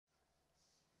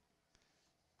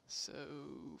So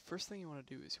first thing you want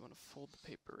to do is you want to fold the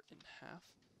paper in half.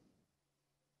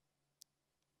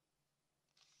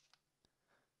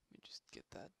 Let me just get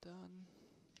that done.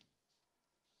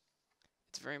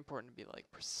 It's very important to be like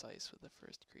precise with the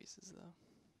first creases though.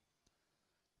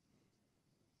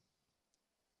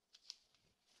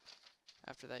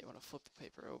 After that you want to flip the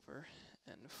paper over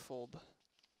and fold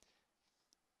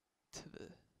to the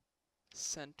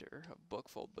center of book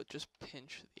fold, but just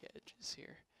pinch the edges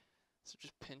here. So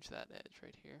just pinch that edge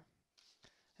right here.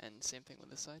 And same thing with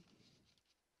this side.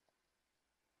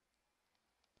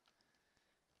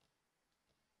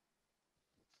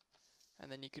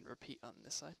 And then you can repeat on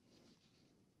this side.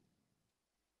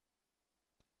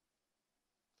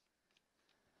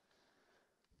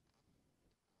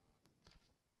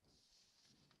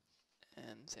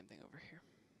 And same thing over here.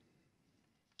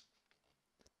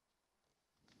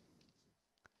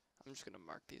 I'm just going to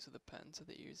mark these with a pen so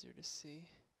they're easier to see.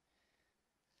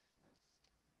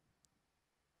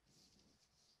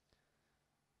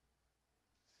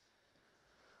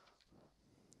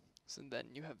 So then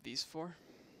you have these four,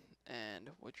 and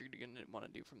what you're going to want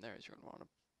to do from there is you're going to want to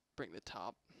bring the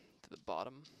top to the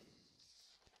bottom,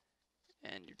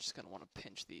 and you're just going to want to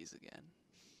pinch these again.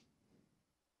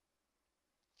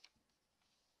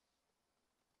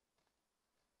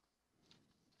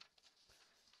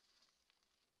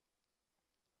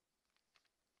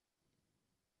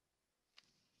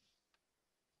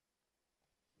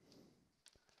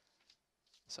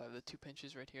 So I have the two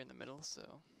pinches right here in the middle, so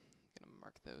I'm going to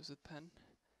mark those with pen.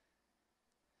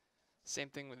 Same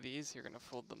thing with these, you're going to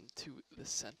fold them to the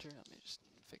center. Let me just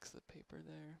fix the paper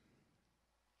there.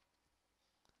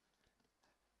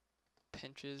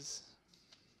 Pinches.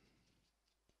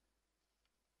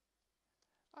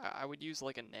 I would use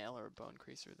like a nail or a bone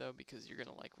creaser though, because you're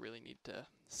going to like really need to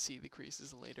see the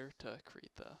creases later to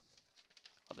create the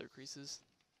other creases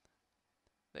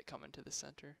that come into the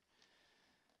center.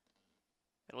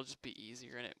 It'll just be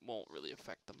easier and it won't really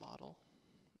affect the model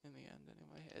in the end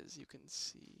anyway. As you can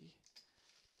see,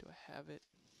 do I have it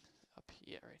up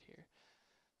here? Yeah, right here.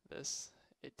 This,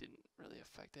 it didn't really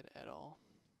affect it at all.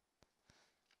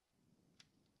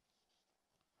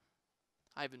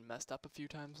 I even messed up a few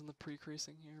times in the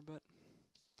pre-creasing here, but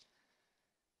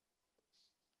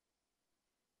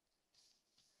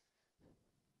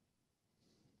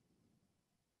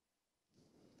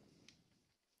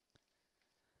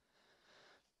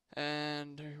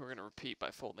and we're going to repeat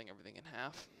by folding everything in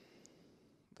half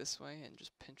this way and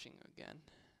just pinching again.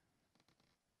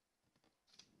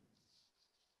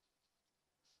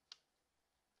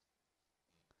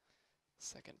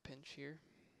 Second pinch here.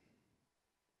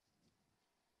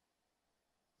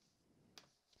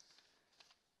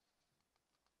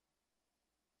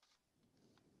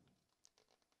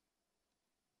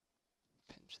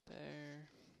 Pinch there.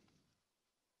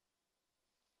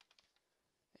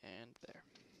 And there.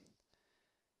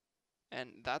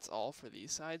 And that's all for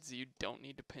these sides. You don't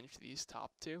need to pinch these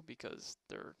top two because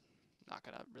they're not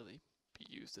going to really be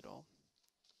used at all.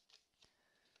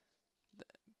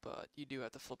 But you do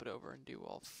have to flip it over and do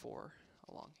all four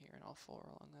along here and all four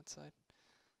along that side.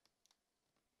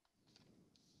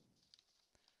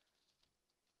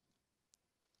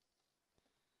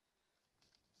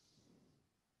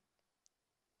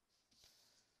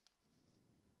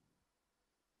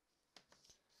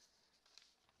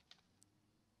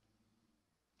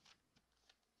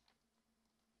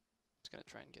 Just going to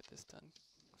try and get this done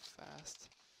fast.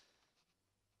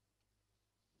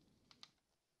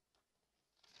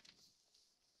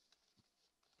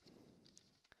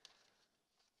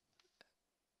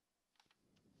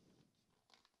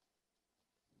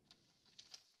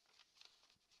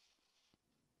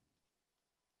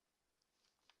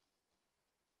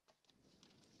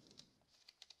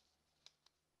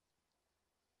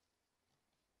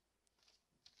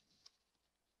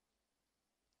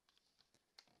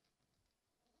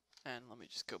 And let me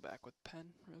just go back with pen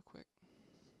real quick.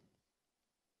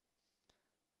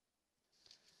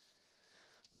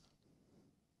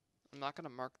 I'm not going to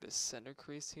mark this center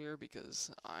crease here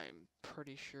because I'm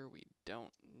pretty sure we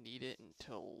don't need it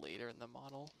until later in the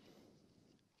model.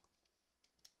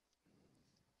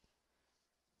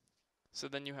 So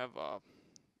then you have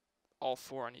all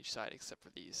four on each side except for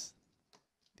these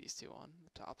two on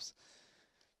the tops.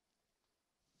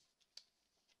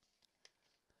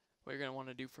 What you're going to want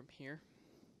to do from here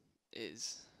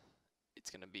is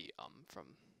it's going to be from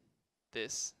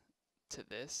this to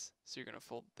this. So you're going to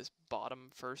fold this bottom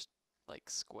first, like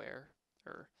square,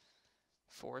 or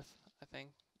fourth, I think,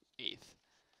 eighth,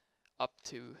 up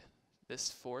to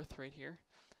this fourth right here,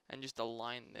 and just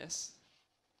align this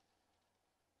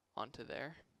onto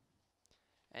there.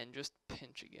 and just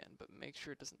pinch again, but make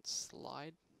sure it doesn't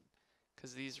slide,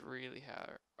 because these really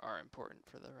are important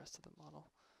for the rest of the model.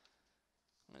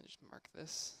 I'm going to just mark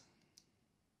this.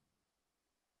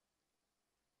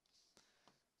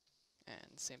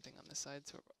 And same thing on this side.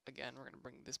 So again, we're going to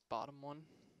bring this bottom one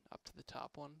up to the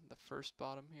top one, the first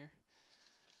bottom here,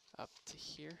 up to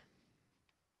here.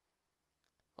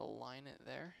 Align it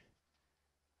there.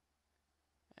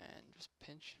 And just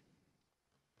pinch.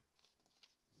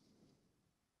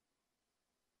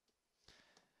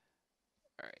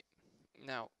 Alright,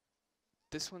 now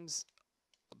this one's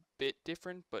a bit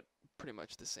different, but pretty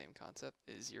much the same concept.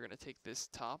 Is you're going to take this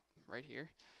top right here,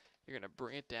 you're going to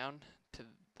bring it down to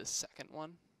the second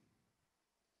one,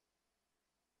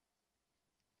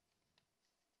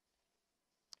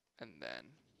 and then,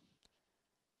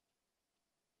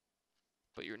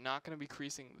 but you're not going to be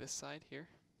creasing this side here.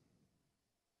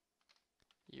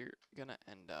 You're going to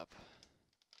end up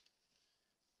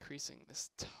creasing this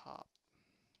top,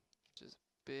 which is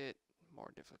a bit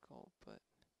more difficult, but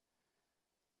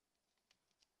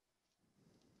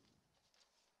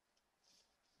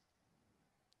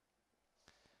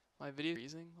my video is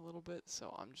freezing a little bit,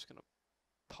 so I'm just going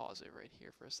to pause it right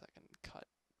here for a second and cut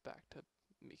back to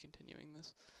me continuing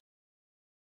this.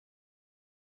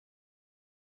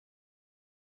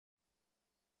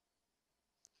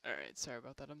 Alright, sorry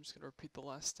about that. I'm just going to repeat the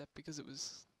last step because it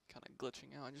was kind of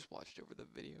glitching out. I just watched over the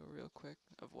video real quick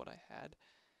of what I had,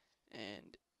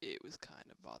 and it was kind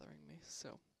of bothering me.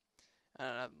 So, I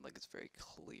don't think like it's very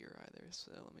clear either,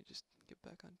 so let me just get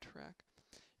back on track.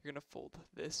 You're going to fold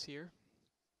this here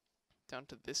down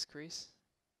to this crease,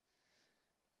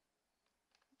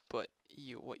 but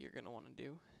what you're going to want to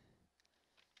do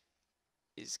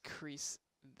is crease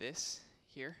this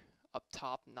here up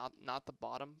top, not the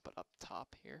bottom, but up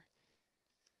top here.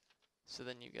 So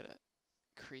then you get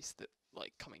a crease that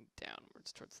like coming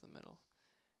downwards towards the middle,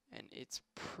 and it's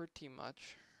pretty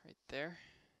much right there.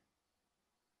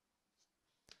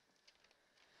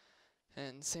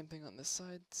 And same thing on this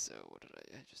side. So what did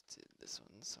I just did this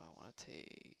one, so I want to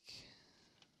take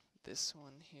this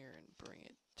one here and bring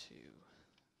it to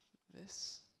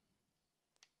this.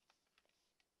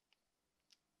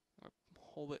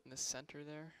 Hold it in the center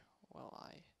there while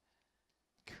I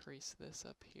crease this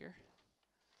up here.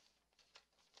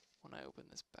 When I open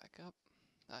this back up,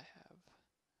 I have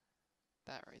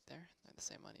that right there. They're the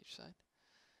same on each side.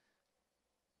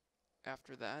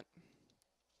 After that,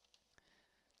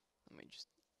 let me just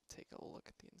take a look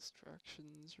at the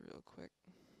instructions real quick.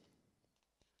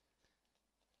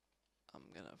 I'm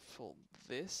gonna fold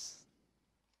this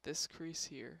crease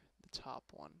here, the top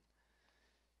one,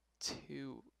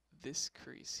 to this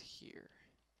crease here,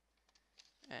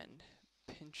 and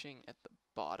pinching at the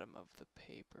bottom of the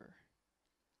paper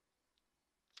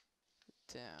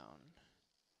down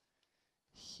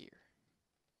here.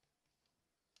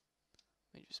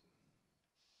 Let me just,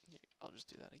 I'll just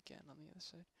do that again on the other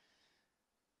side,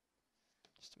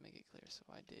 just to make it clear. So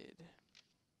I did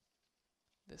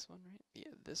this one, right?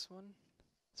 Yeah, this one.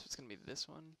 So it's gonna be this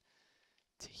one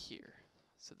to here.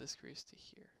 So this crease to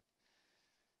here.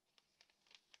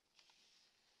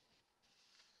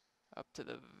 Up to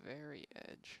the very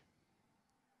edge.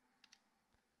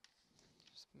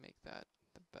 Just make that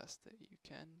the best that you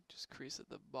can. Just crease at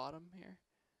the bottom here.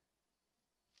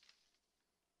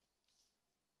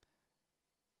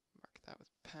 Mark that with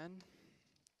pen.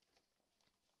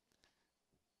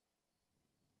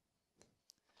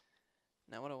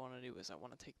 Now what I want to do is I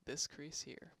want to take this crease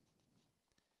here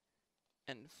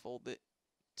and fold it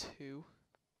to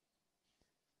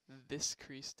this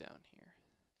crease down here.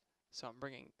 So I'm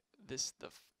bringing this, the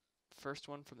first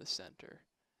one from the center,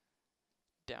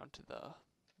 down to the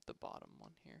bottom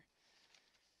one here.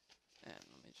 And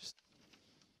let me just,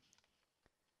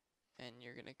 and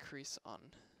you're gonna crease on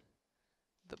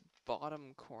the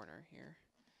bottom corner here,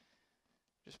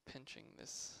 just pinching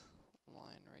this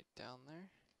line right down there.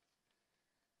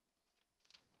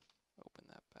 Open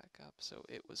that back up. So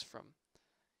it was from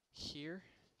here,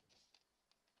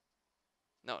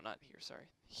 no, not here, sorry,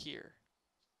 here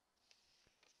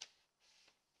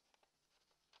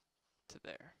to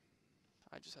there.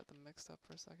 I just had them mixed up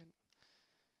for a second.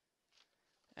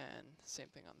 And same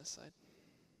thing on this side.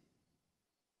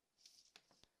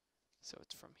 So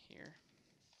it's from here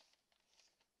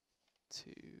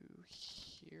to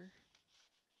here.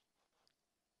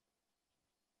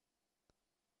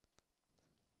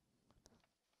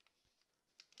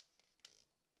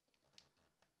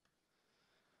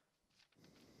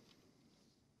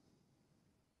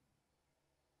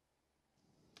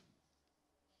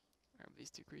 I have these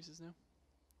two creases now.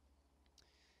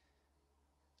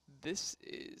 This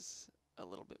is a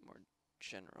little bit more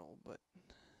general, but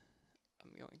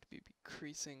I'm going to be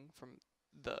creasing from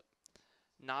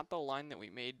not the line that we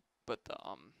made, but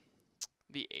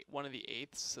one of the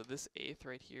eighths, so this eighth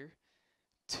right here,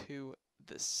 to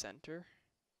the center.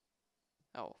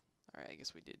 Oh, alright, I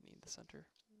guess we did need the center.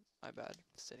 My bad,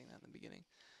 stating that in the beginning.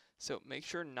 So make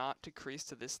sure not to crease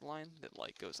to this line that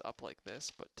like goes up like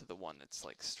this, but to the one that's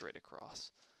like straight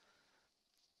across.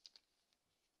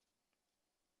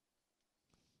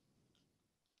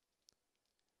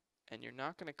 And you're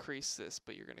not going to crease this,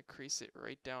 but you're going to crease it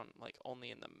right down, like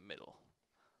only in the middle.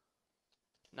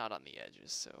 Not on the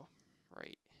edges, so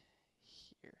right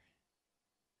here.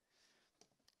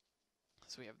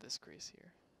 So we have this crease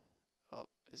here. Oh,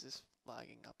 is this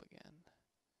lagging up again?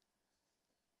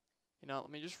 You know,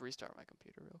 let me just restart my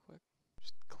computer real quick.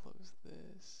 Just close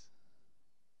this.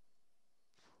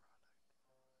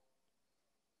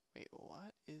 Wait,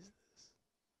 what is this?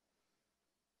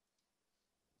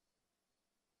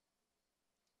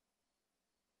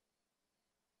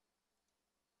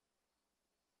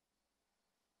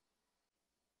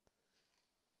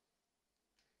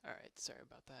 Alright, sorry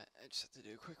about that. I just have to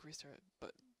do a quick restart.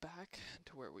 But back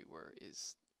to where we were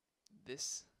is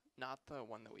this, not the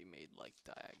one that we made like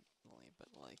diagonally, but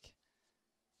like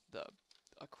the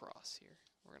across here.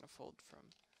 We're going to fold from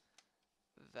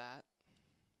that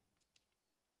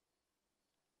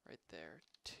right there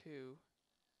to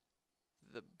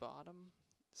the bottom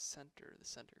center, the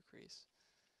center crease.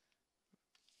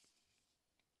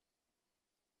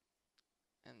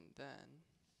 And then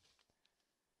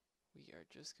we are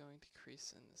just going to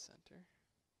crease in the center.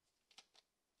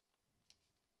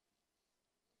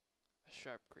 A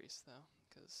sharp crease though,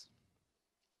 because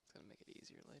it's going to make it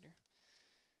easier later.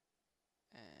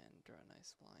 And draw a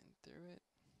nice line through it.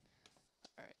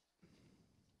 Alright.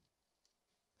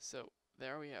 So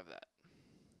there we have that.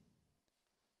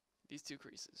 These two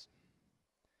creases.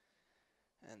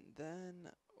 And then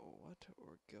what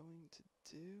we're going to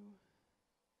do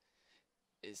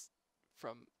is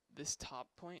from this top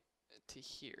point to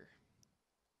here,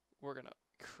 we're going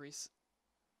to crease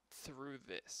through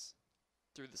this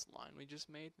line we just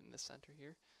made in the center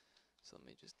here. So let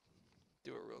me just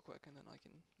do it real quick and then I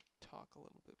can talk a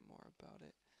little bit more about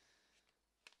it.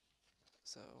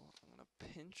 So I'm going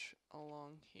to pinch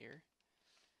along here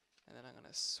and then I'm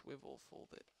going to swivel fold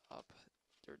it up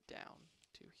or down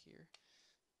to here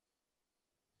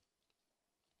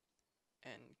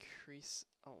and crease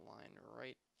a line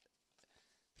right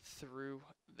through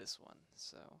this one,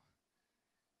 so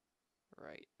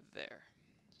right there.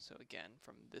 So again,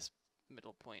 from this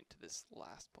middle point to this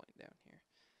last point down here.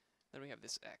 Then we have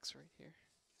this X right here,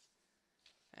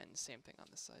 and same thing on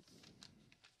this side.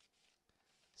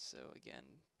 So again,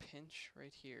 pinch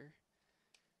right here,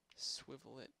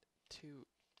 swivel it to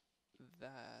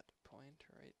that point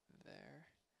right there.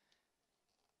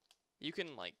 You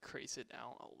can like crease it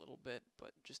out a little bit,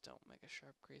 but just don't make a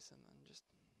sharp crease, and then just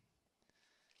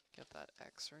get that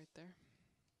X right there.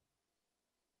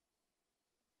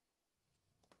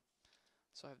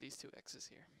 So I have these two X's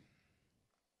here.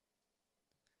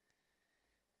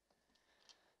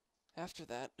 After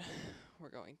that, we're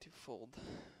going to fold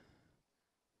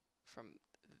from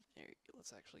there.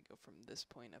 Let's actually go from this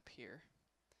point up here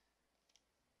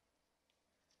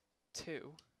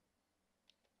to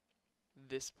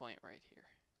this point right here,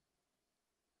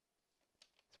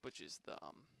 which is the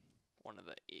one of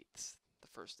the eighths, the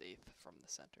first eighth from the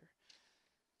center,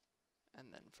 and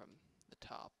then from the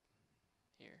top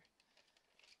here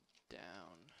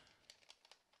down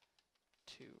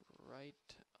to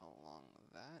right along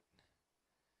that.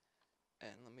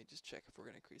 And let me just check if we're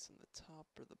going to crease on the top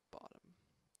or the bottom.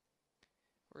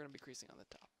 We're going to be creasing on the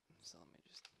top, so let me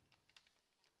just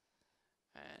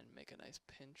and make a nice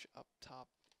pinch up top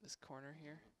this corner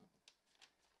here,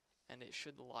 and it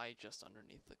should lie just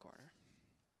underneath the corner.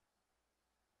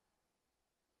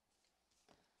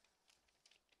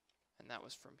 And that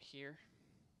was from here,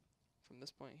 from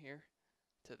this point here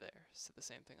to there. So the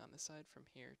same thing on this side, from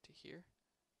here to here.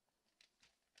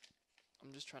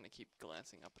 I'm just trying to keep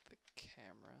glancing up at the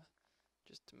camera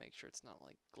just to make sure it's not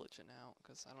like glitching out,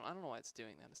 because I don't know why it's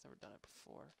doing that. It's never done it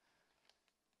before.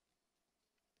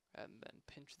 And then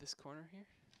pinch this corner here,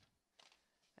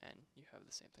 and you have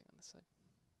the same thing on this side.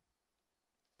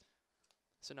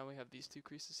 So now we have these two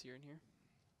creases here and here.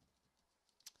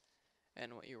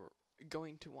 And what you're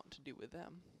going to want to do with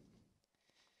them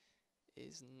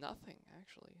is nothing,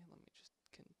 actually. Let me just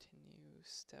continue.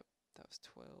 Step, that was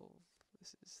 12.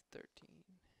 This is 13.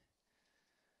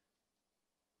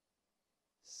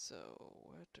 So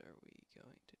what are we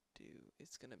going to do?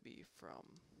 It's going to be from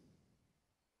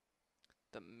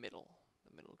the middle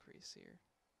the middle crease here,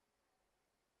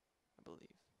 I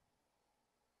believe.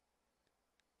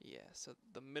 Yeah, so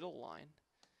the middle line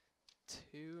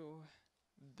to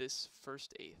this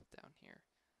first eighth down here,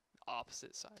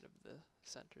 opposite side of the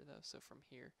center though, so from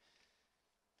here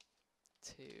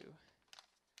to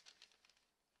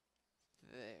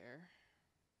there,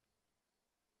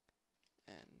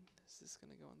 and is this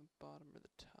gonna go on the bottom or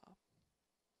the top?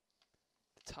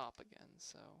 The top again,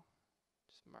 so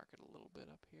just mark it a little bit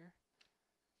up here.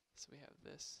 So we have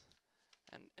this,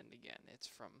 and again, it's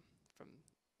from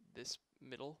this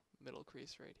middle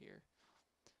crease right here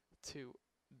to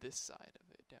this side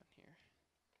of it down here,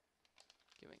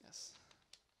 giving us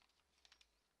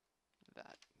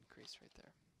that crease right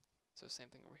there. So same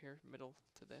thing over here, middle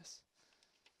to this.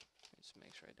 Just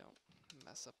make sure I don't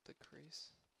mess up the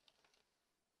crease.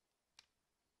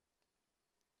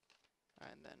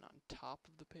 And then on top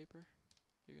of the paper,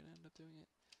 you're gonna end up doing it.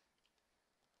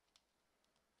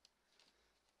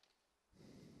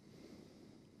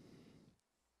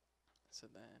 So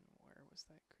then, where was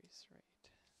that crease? Right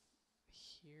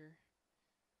here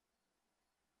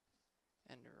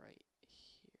and right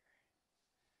here.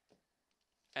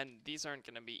 And these aren't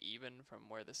going to be even from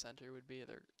where the center would be,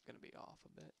 they're going to be off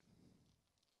a bit.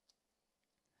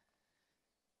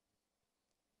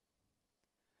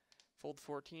 Fold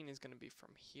 14 is going to be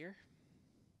from here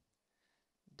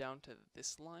down to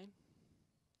this line,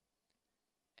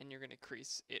 and you're going to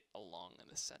crease it along in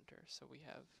the center. So we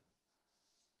have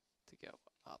to go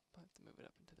up. I have to move it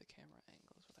up into the camera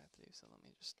angle is what I have to do. So let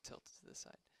me just tilt it to the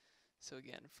side. So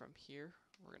again, from here,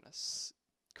 we're going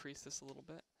to crease this a little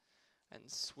bit and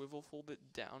swivel fold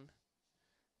it down.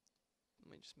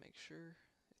 Let me just make sure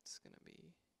it's going to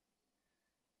be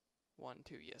 1,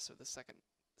 2, yeah, so the second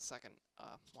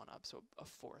one up, so a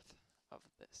fourth of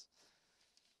this.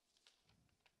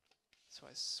 So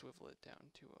I swivel it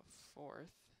down to a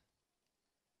fourth.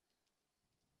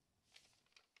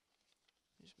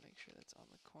 Just make sure that's on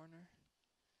the corner.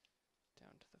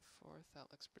 Down to the fourth,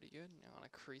 that looks pretty good. Now I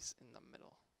want to crease in the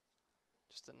middle.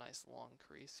 Just a nice long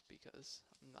crease because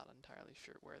I'm not entirely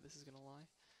sure where this is going to lie.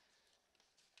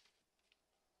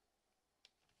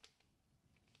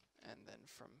 And then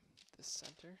from the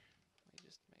center, let me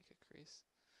just make a crease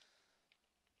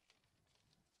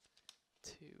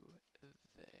to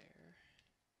there.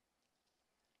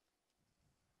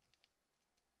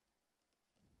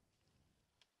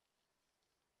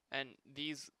 And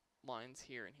these lines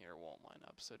here and here won't line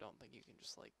up, so don't think you can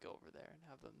just like go over there and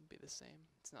have them be the same.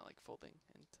 It's not like folding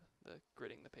into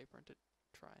gridding the paper into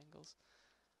triangles.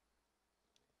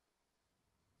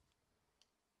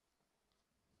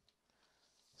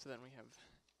 So then we have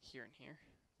here and here,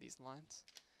 these lines.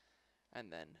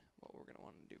 And then what we're going to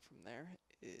want to do from there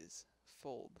is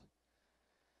fold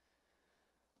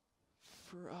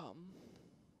from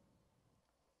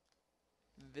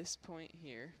this point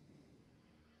here,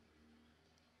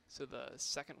 so the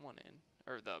second one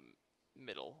in, or the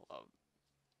middle of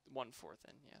 1/4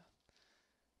 in, yeah,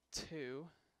 to,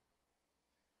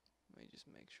 let me just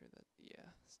make sure that,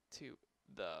 yeah, to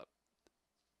the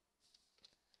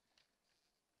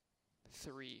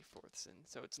 3/4 in.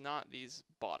 So it's not these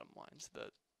bottom lines,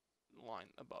 the line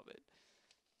above it.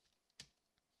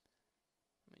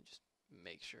 Let me just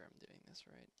make sure I'm doing this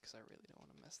right, because I really don't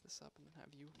want to mess this up and then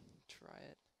have you try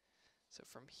it. So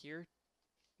from here,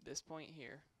 this point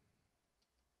here,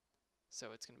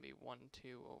 so it's going to be 1,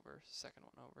 2 over, second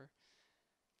one over,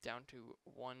 down to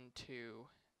 1, 2,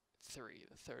 3,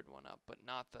 the third one up, but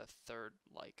not the third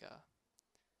like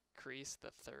crease,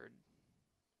 the third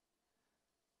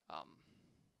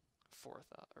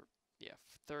fourth up, or yeah,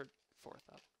 third, fourth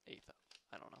up, eighth up,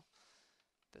 I don't know,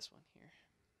 this one here.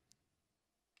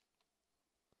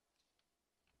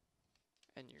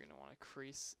 And you're going to want to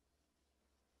crease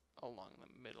along the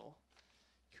middle,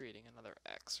 creating another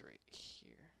X right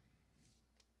here.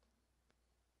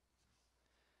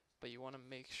 But you want to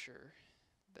make sure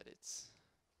that it's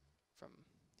from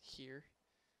here.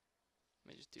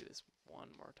 Let me just do this one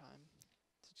more time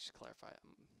to just clarify.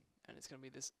 And it's going to be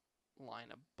this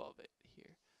line above it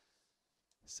here.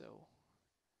 So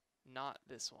not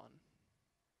this one.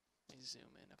 Let me zoom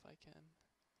in if I can.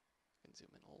 I can zoom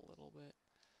in a little bit.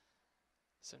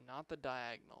 So not the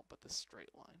diagonal, but the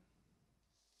straight line.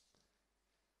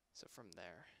 So from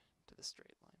there to the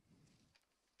straight line.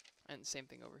 And same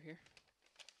thing over here.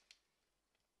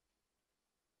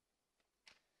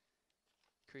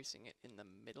 Creasing it in the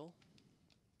middle.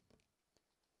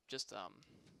 Just to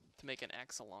make an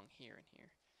X along here and here.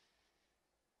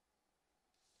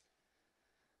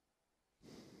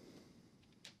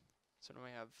 So now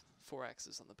we have 4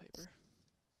 X's on the paper.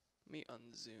 Let me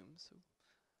unzoom so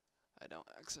I don't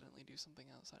accidentally do something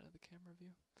outside of the camera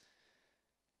view.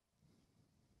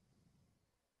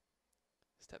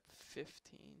 Step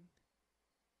 15.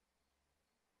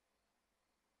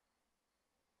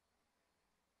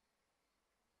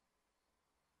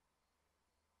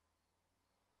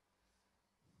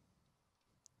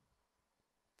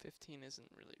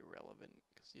 Isn't really relevant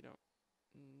because you don't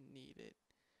need it.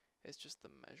 It's just the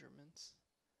measurements.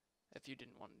 If you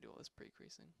didn't want to do all this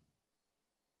pre-creasing.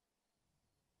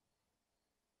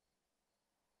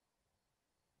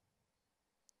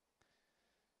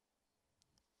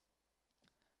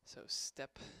 So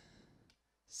step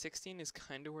 16 is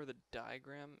kind of where the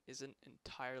diagram isn't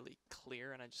entirely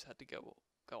clear, and I just had to go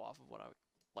off of what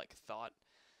I thought.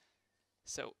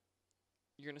 So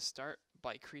you're gonna start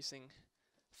by creasing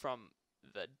from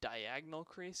the diagonal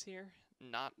crease here,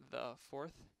 not the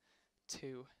fourth,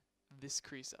 to this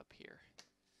crease up here.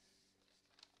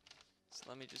 So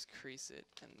let me just crease it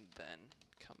and then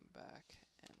come back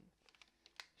and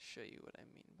show you what I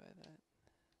mean by that.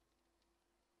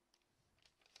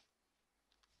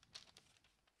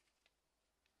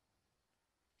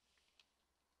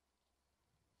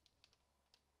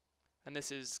 And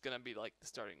this is going to be like the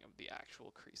starting of the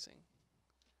actual creasing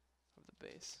of the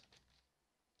base.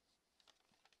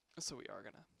 So we are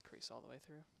going to crease all the way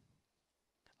through.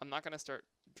 I'm not going to start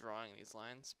drawing these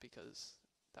lines because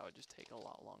that would just take a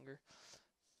lot longer.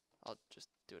 I'll just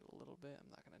do it a little bit.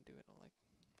 I'm not going to do it like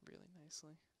really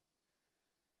nicely.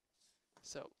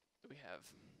 So we have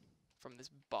from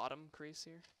this bottom crease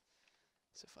here.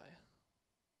 So if I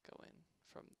go in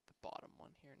from the bottom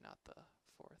one here, not the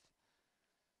fourth.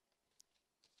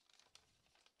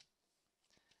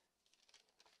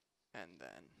 And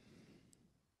then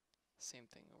same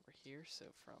thing over here. So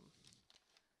from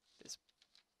this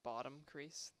bottom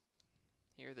crease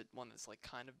here, the one that's like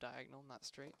kind of diagonal, not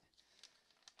straight,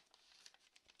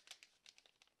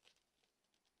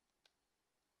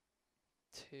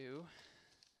 to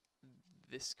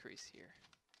this crease here.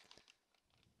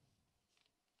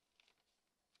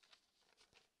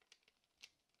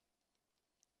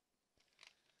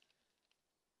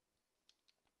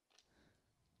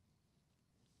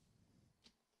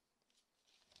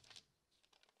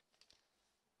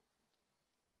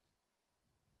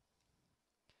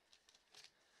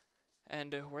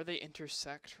 And where they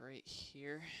intersect right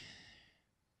here,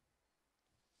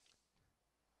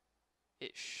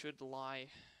 it should lie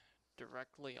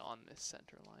directly on this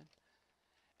center line.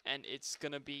 And it's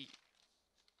going to be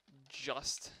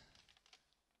just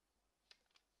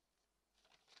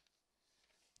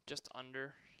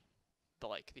under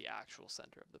the actual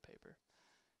center of the paper.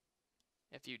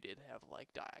 If you did have like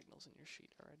diagonals in your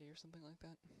sheet already or something like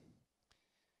that.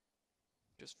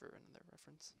 Just for another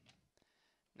reference.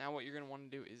 Now what you're going to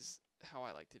want to do is, how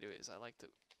I like to do it is I like to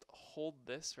hold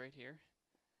this right here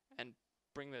and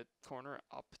bring the corner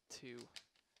up to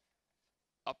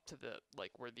the,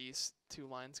 like where these two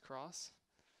lines cross.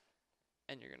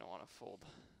 And you're going to want to fold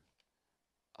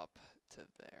up to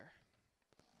there.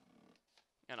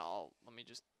 And let me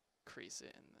just crease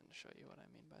it and then show you what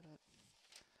I mean by that.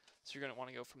 So you're going to want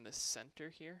to go from the center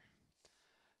here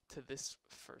to this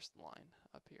first line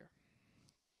up here.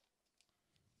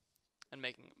 And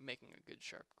making a good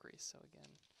sharp crease. So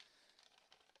again,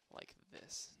 like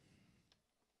this.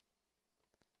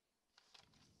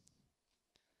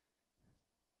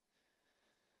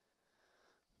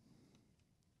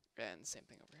 And same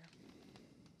thing over here.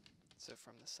 So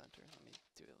from the center, let me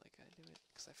do it like I do it,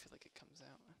 because I feel like it comes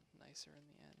out nicer in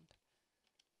the end.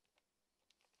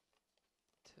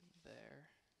 To there,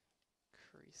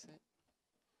 crease it.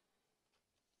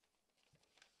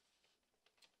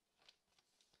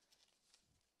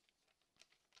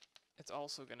 It's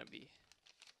also going to be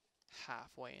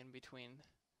halfway in between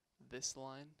this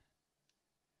line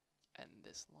and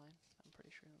this line. I'm pretty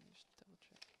sure. Let me just double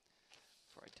check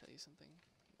before I tell you something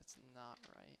that's not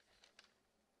right.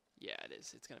 Yeah, it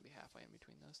is. It's going to be halfway in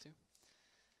between those two.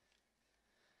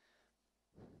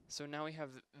 So now we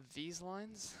have these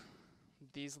lines, and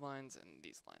these lines.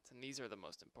 And these are the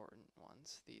most important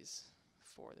ones, these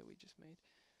four that we just made.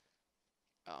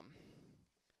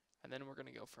 And then we're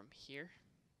going to go from here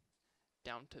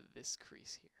down to this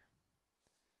crease here.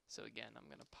 So again, I'm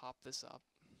going to pop this up,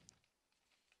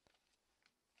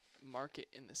 mark it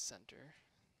in the center.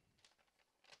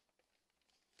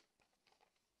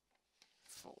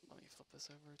 Let me flip this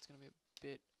over. It's going to be a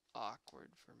bit awkward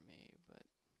for me, but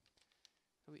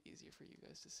it'll be easier for you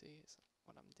guys to see is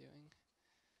what I'm doing.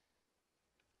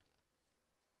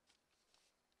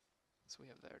 So we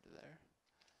have there to there.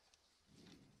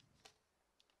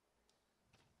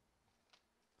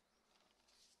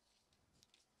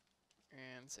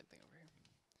 And same thing over here.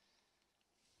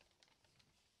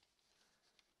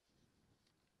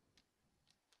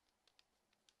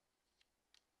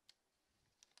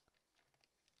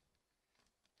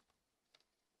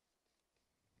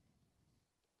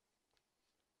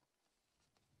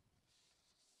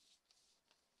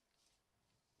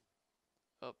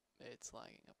 Oh, it's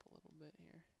lagging up a little bit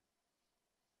here.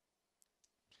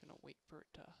 Just gonna wait for it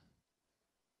to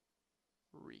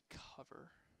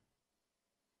recover.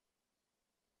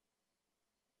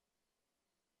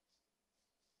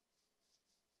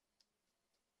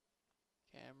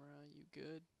 Camera, you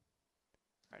good?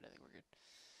 Alright, I think we're good.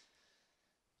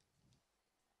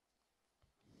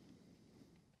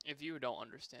 If you don't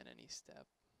understand any step,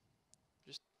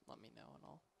 just let me know and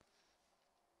I'll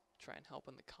try and help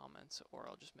in the comments, or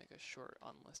I'll just make a short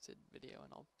unlisted video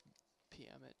and I'll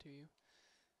PM it to you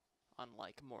on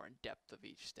like more in depth of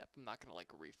each step. I'm not gonna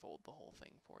like refold the whole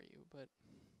thing for you, but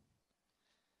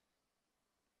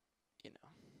you know.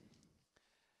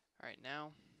 Alright,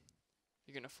 now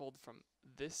you're gonna fold from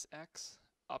this X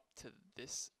up to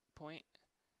this point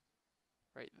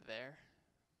right there.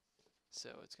 So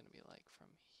it's gonna be like from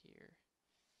here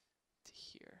to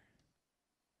here.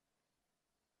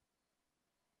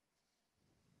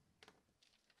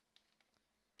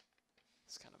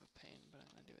 It's kind of a pain, but I'm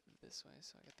gonna do it this way.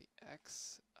 So I got the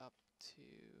X up to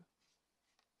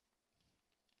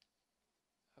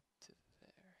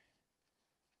there.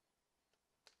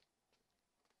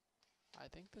 I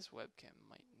think this webcam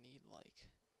might need like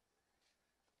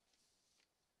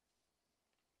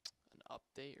an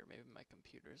update, or maybe my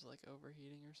computer's like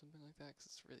overheating or something like that, because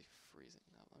it's really freezing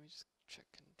now. Let me just check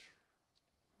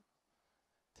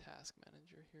task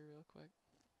manager here real quick.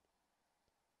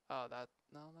 Oh,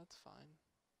 no, that's fine.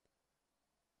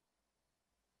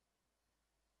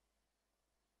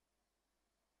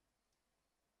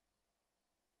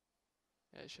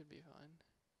 Yeah, it should be fine.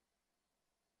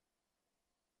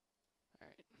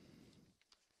 Alright.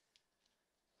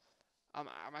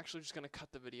 I'm actually just gonna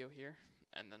cut the video here,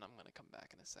 and then I'm gonna come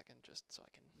back in a second just so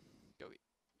I can go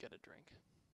get a drink.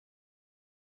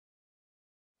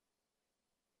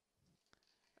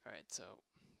 Alright, so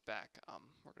back,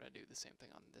 we're gonna do the same thing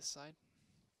on this side.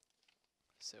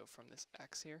 So from this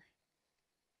X here,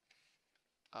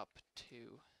 up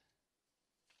to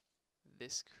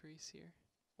this crease here,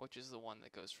 which is the one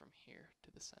that goes from here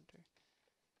to the center.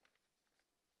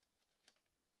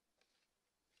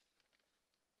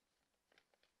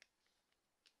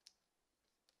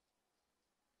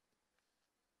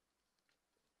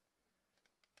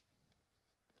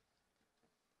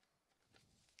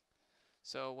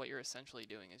 So what you're essentially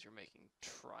doing is you're making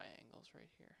triangles right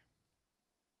here.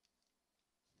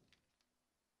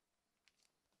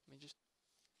 Let me just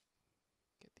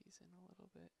get these in a little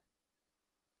bit,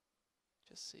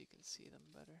 just so you can see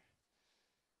them better.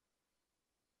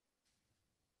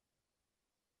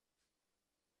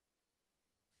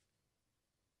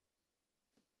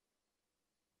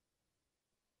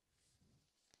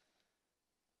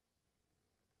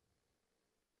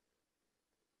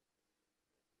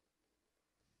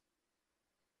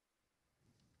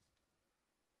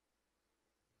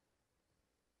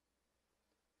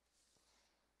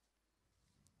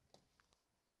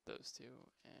 Those two,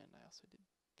 and I also did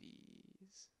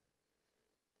these.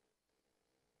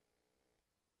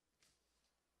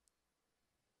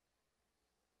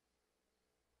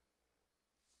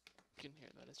 You can hear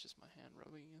that, it's just my hand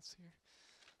rubbing against here.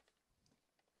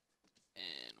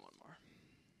 And one more.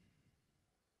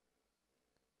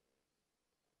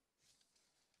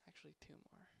 Actually, two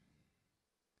more.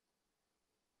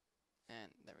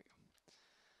 And there we go.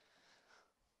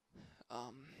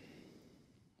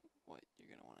 What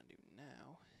you're gonna want to do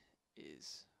now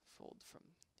is fold from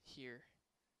here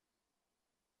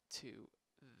to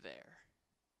there.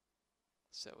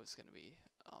 So it's gonna be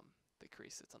the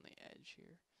crease that's on the edge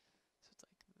here. So it's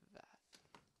like that.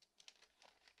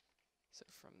 So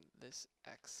from this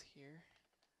X here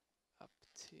up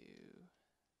to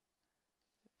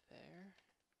there.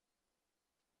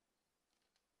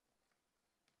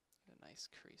 Get a nice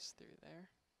crease through there.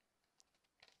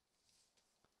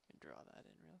 Let me draw that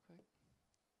in real quick.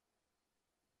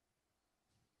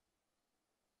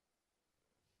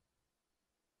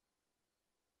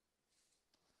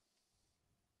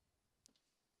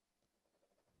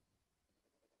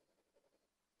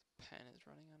 Pen is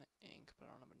running out of ink, but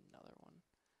I don't have another one.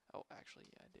 Oh, actually,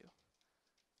 yeah, I do.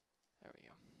 There we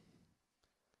go.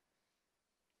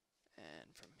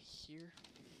 And from here,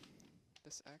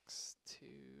 this X to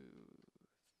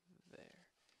there.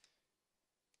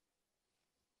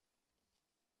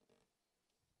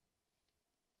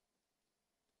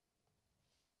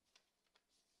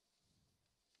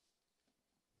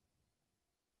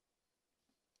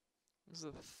 This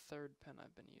is the third pen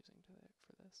I've been using today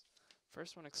for this.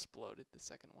 First one exploded, the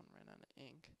second one ran out of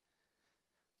ink.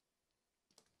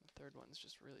 The third one's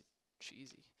just really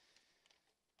cheesy.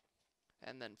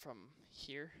 And then from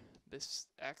here, this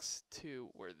X to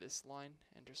where this line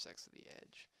intersects the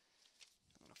edge.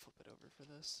 I'm gonna flip it over for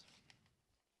this.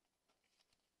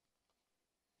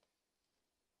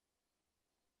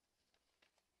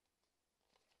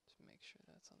 Just make sure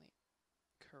that's on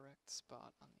the correct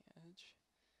spot on the edge.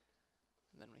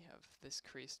 And then we have this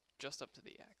crease just up to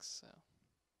the X, so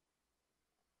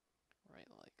right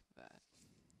like that.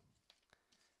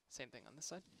 Same thing on this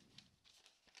side.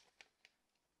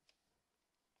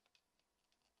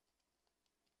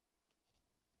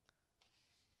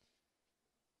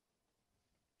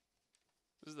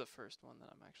 This is the first one that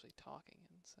I'm actually talking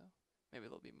in, so maybe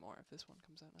there'll be more if this one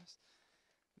comes out nice.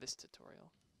 This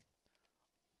tutorial.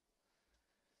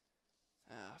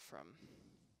 From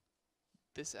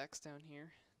this X down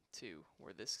here to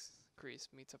where this crease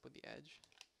meets up with the edge.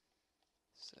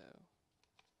 So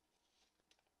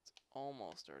it's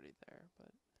almost already there, but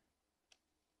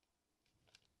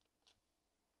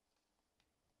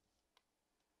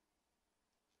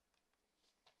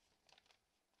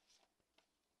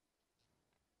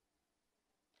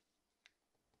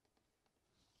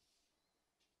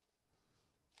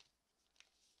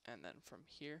and then from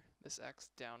here, this X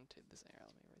down to this area.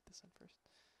 Let me write this in first.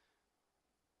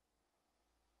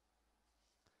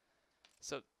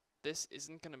 So this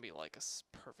isn't going to be like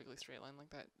a perfectly straight line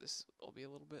like that. This will be a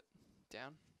little bit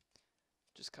down,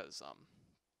 just because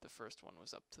the first one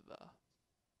was up to the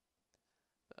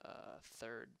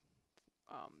third,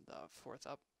 the fourth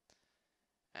up,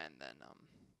 and then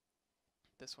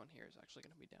this one here is actually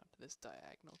going to be down to this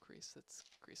diagonal crease that's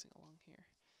creasing along here.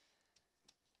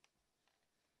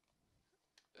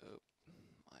 Oh,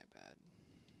 my bad.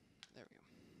 There we go.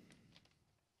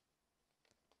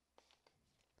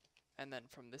 And then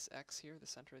from this X here, the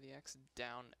center of the X,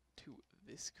 down to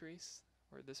this crease,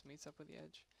 where this meets up with the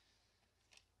edge.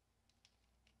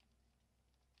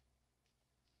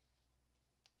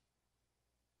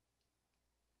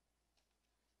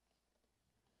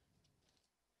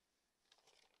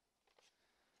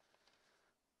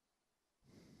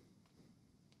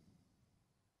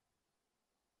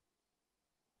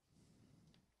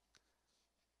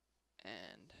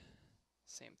 And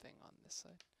same thing on this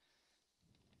side.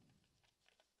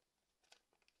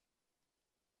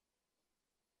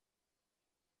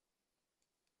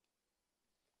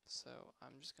 So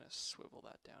I'm just going to swivel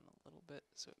that down a little bit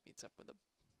so it meets up with the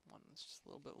one that's just a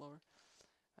little bit lower.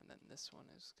 And then this one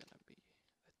is going to be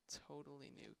a totally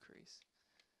new crease.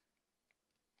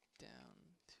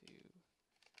 Down to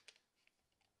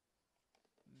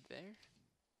there.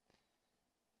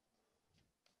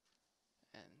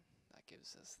 And that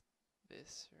gives us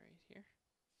this right here.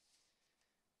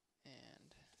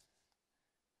 And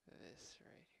this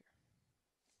right here.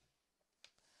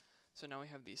 So now we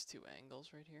have these two angles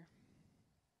right here.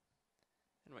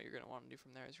 And what you're going to want to do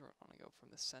from there is you're going to want to go from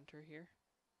the center here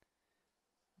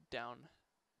down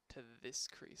to this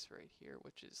crease right here,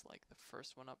 which is like the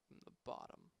first one up from the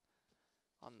bottom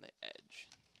on the edge.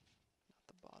 Not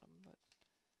the bottom, but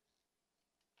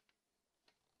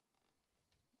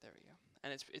there we go.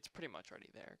 And it's pretty much already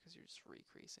there because you're just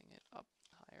recreasing it up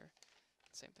higher.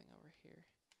 Same thing over here.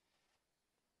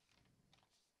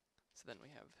 So then we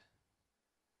have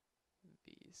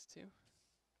these two.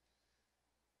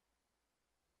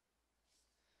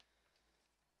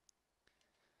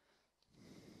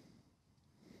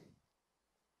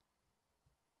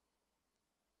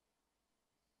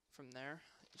 From there,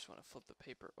 you just want to flip the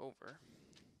paper over,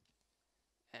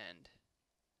 and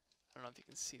I don't know if you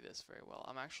can see this very well.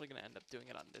 I'm actually going to end up doing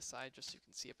it on this side just so you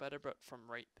can see it better, but from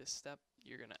right this step,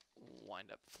 you're going to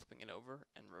wind up flipping it over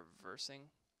and reversing,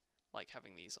 like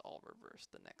having these all reverse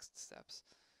the next steps.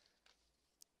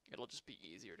 It'll just be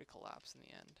easier to collapse in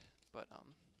the end, but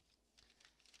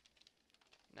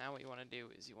now what you want to do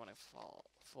is you want to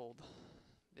fold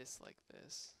this like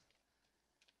this,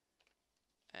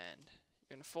 and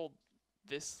you're going to fold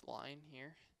this line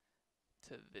here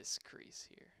to this crease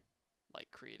here,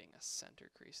 like creating a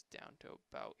center crease down to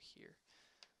about here.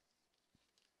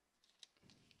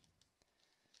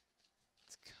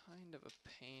 It's kind of a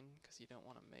pain because you don't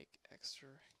want to make extra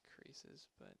creases,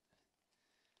 but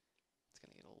it's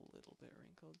going to get a little bit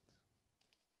wrinkled.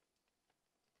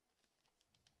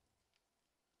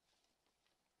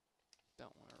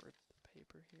 Don't want to rip the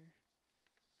paper here.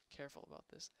 Careful about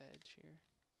this edge here.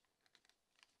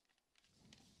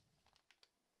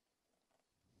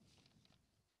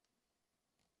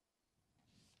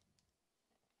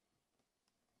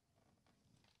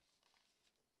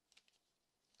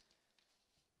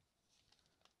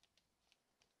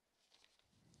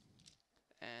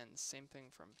 And same thing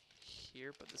from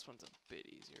here, but this one's a bit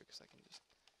easier because I can just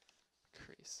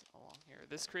crease along here.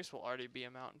 This crease will already be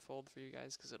a mountain fold for you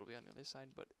guys because it'll be on the other side,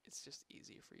 but it's just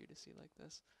easier for you to see like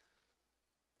this.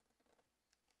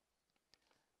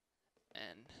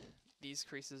 And these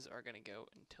creases are going to go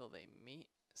until they meet,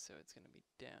 so it's going to be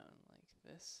down like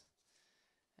this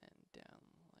and down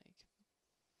like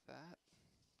that.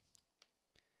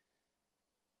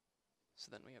 So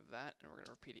then we have that, and we're going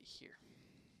to repeat it here.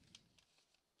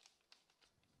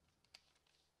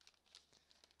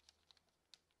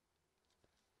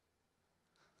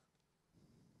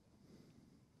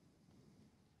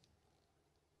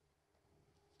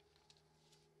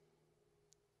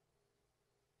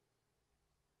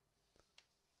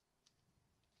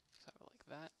 So I have it like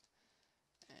that,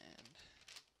 and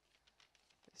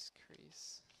this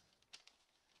crease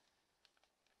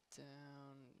down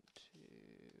to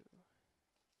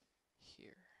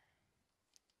here.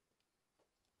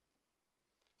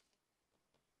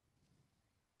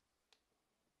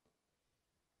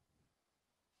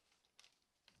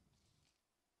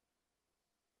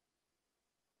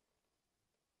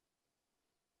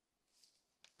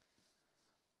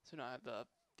 So now I have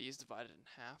these divided in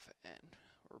half, and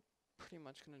we're pretty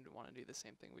much going to want to do the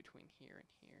same thing between here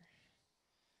and here.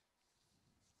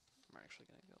 I'm actually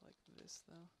going to go like this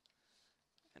though,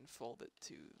 and fold it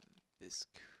to this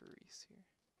crease here.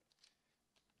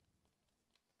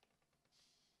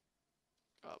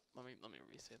 Oh, let me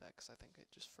re-say that because I think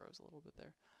it just froze a little bit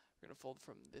there. We're going to fold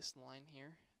from this line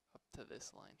here up to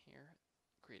this line here,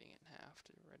 creating it in half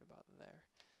to right about there.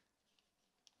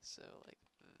 So like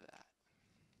that.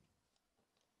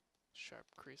 Sharp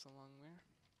crease along there.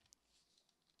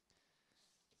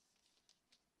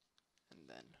 And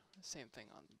then same thing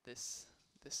on this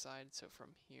side, so from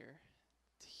here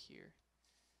to here.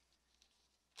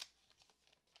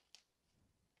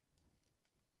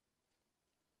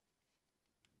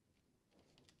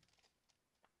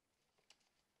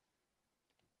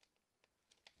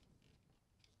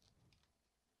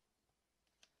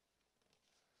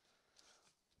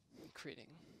 Creating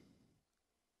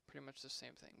pretty much the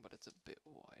same thing, but it's a bit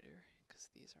wider because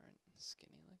these aren't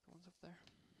skinny like the ones up there.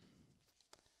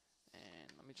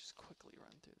 And let me just quickly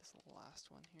run through this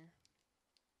last one here.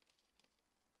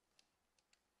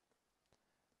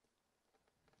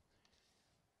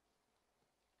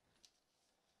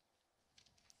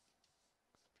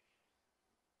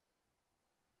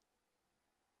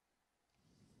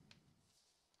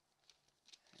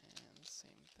 And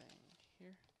same thing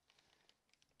here.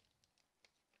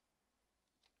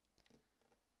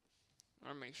 I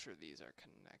want to make sure these are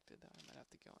connected though. I might have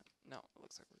to go in. No, it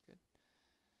looks like we're good.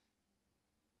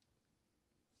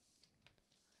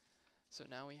 So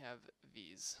now we have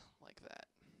these like that,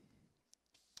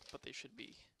 but they should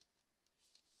be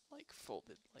like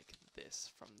folded like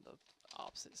this from the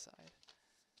opposite side,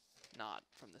 not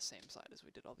from the same side as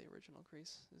we did all the original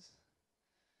creases.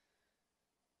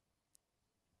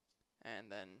 And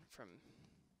then from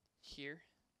here,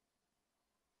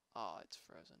 oh, it's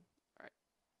frozen. All right,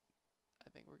 I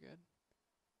think we're good.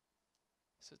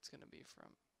 So it's gonna be from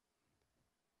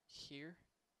here.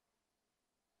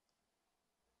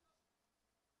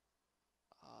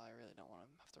 I really don't want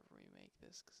to have to remake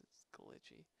this because it's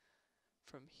glitchy.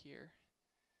 From here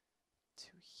to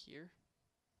here.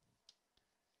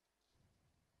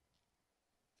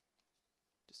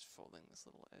 Just folding this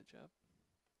little edge up.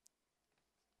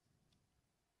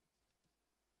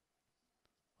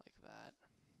 Like that.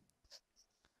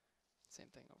 Same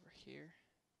thing over here.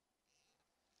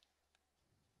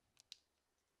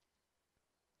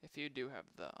 If you do have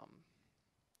the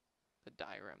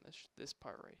diagram, this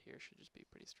part right here should just be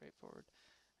pretty straightforward.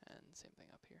 And same thing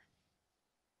up here.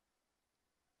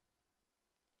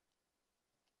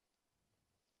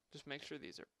 Just make sure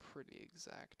these are pretty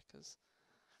exact because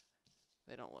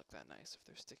they don't look that nice if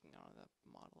they're sticking out of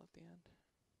the model at the end.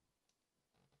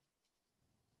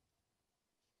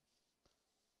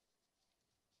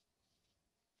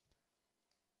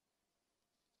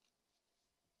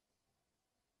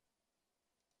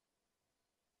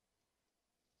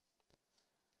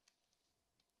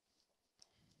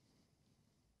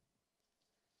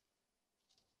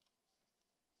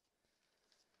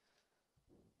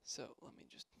 So let me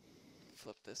just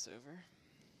flip this over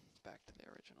back to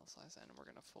the original size, and we're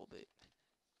gonna fold it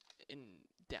in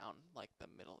down like the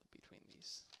middle between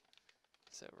these.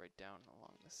 So right down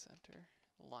along the center,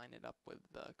 line it up with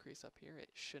the crease up here. It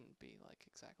shouldn't be like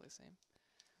exactly the same.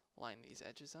 Line these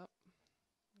edges up,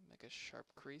 make a sharp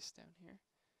crease down here.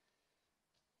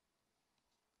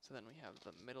 So then we have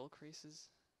the middle creases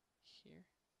here.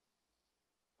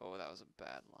 Oh, that was a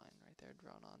bad line right there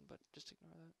drawn on, but just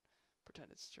ignore that.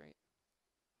 Pretend it's straight.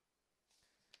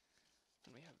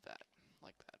 And we have that,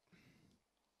 like that.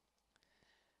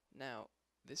 Now,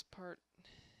 this part,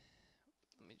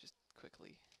 let me just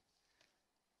quickly,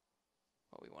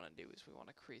 what we want to do is we want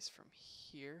to crease from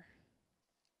here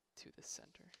to the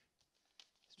center.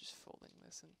 So just folding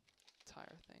this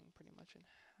entire thing pretty much in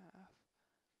half.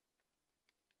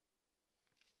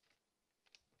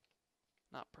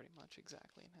 Not pretty much,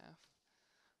 exactly in half.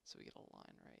 So we get a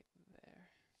line right there.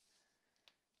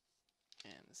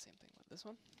 And the same thing with this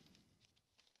one.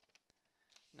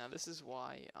 Now this is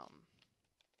why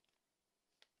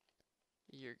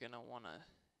you're going to want to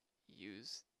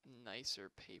use nicer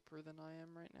paper than I am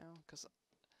right now, because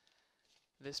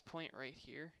this point right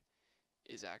here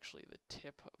is actually the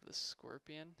tip of the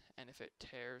scorpion, and if it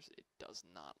tears, it does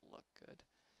not look good.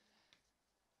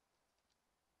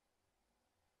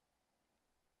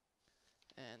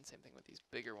 And same thing with these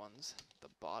bigger ones, the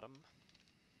bottom.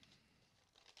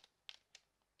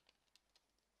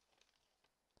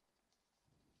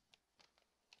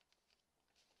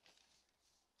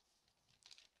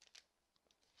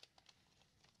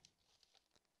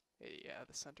 Yeah,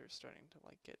 the center is starting to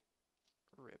like get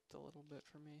ripped a little bit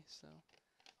for me, so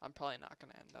I'm probably not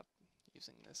going to end up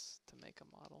using this to make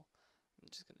a model. I'm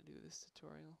just going to do this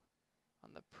tutorial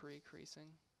on the pre-creasing.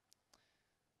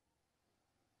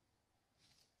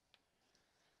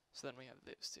 So then we have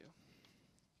those two,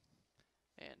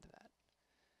 and that.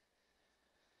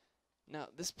 Now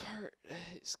this part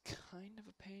is kind of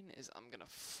a pain, is I'm going to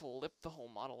flip the whole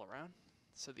model around.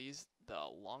 So these, the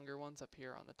longer ones up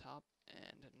here on the top,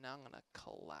 and now I'm going to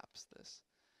collapse this.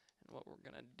 And what we're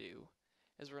going to do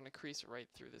is we're going to crease right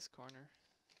through this corner.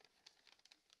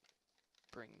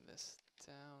 Bring this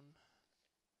down.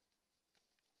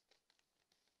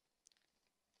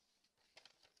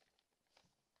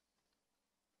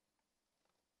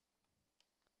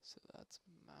 So that's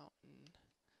mountain,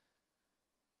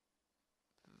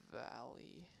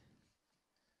 valley,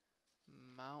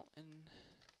 mountain,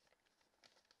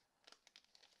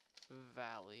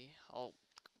 valley. I'll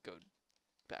go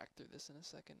back through this in a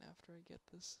second after I get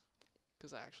this,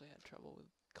 because I actually had trouble with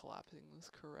collapsing this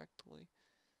correctly.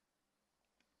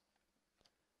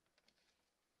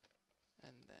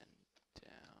 And then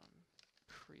down,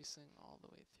 creasing all the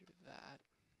way through that.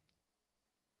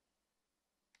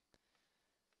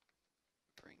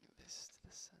 Bring this to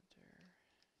the center.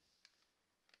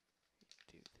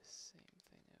 Do the same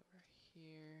thing over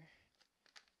here.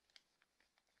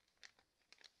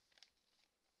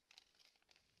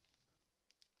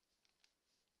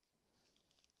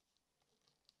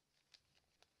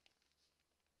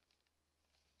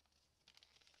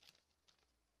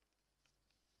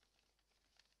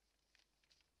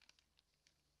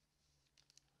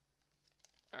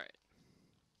 Alright.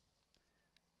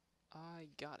 I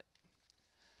got it.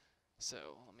 So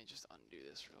let me just undo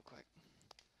this real quick.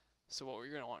 So what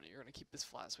you're going to want, you're going to keep this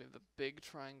flat. So we have the big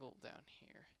triangle down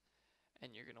here.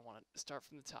 And you're going to want to start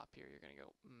from the top here. You're going to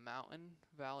go mountain,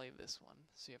 valley, this one.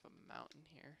 So you have a mountain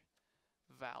here,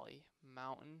 valley,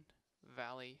 mountain,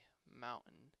 valley,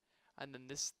 mountain. And then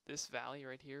this valley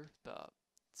right here, the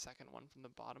second one from the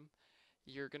bottom,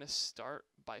 you're going to start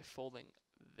by folding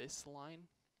this line.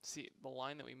 See, the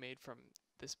line that we made from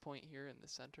this point here in the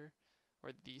center,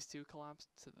 where these two collapse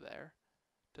to there,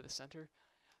 to the center,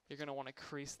 you're going to want to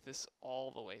crease this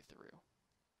all the way through.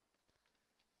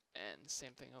 And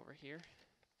same thing over here.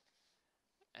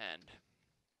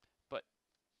 But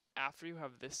after you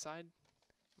have this side,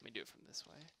 let me do it from this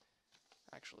way.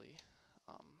 Actually,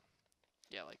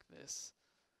 yeah, like this.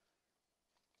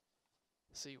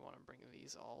 So you want to bring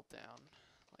these all down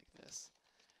like this.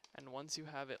 And once you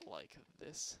have it like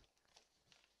this,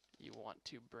 you want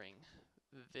to bring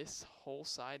this whole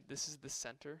side, this is the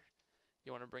center,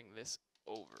 you want to bring this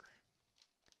over.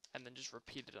 And then just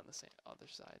repeat it on the same other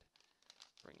side,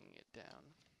 bringing it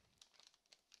down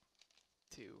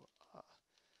to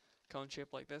cone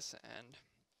shape like this, and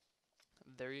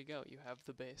there you go. You have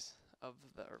the base of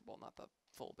the, or well, not the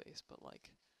full base, but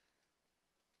like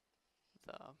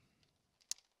the, I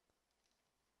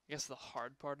guess the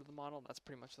hard part of the model. That's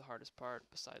pretty much the hardest part,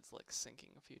 besides like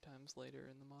syncing a few times later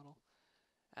in the model.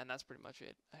 And that's pretty much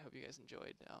it. I hope you guys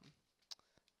enjoyed.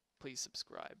 Please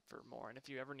subscribe for more, and if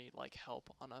you ever need like help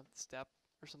on a step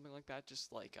or something like that,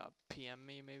 just like PM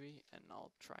me maybe, and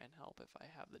I'll try and help if I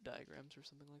have the diagrams or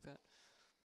something like that.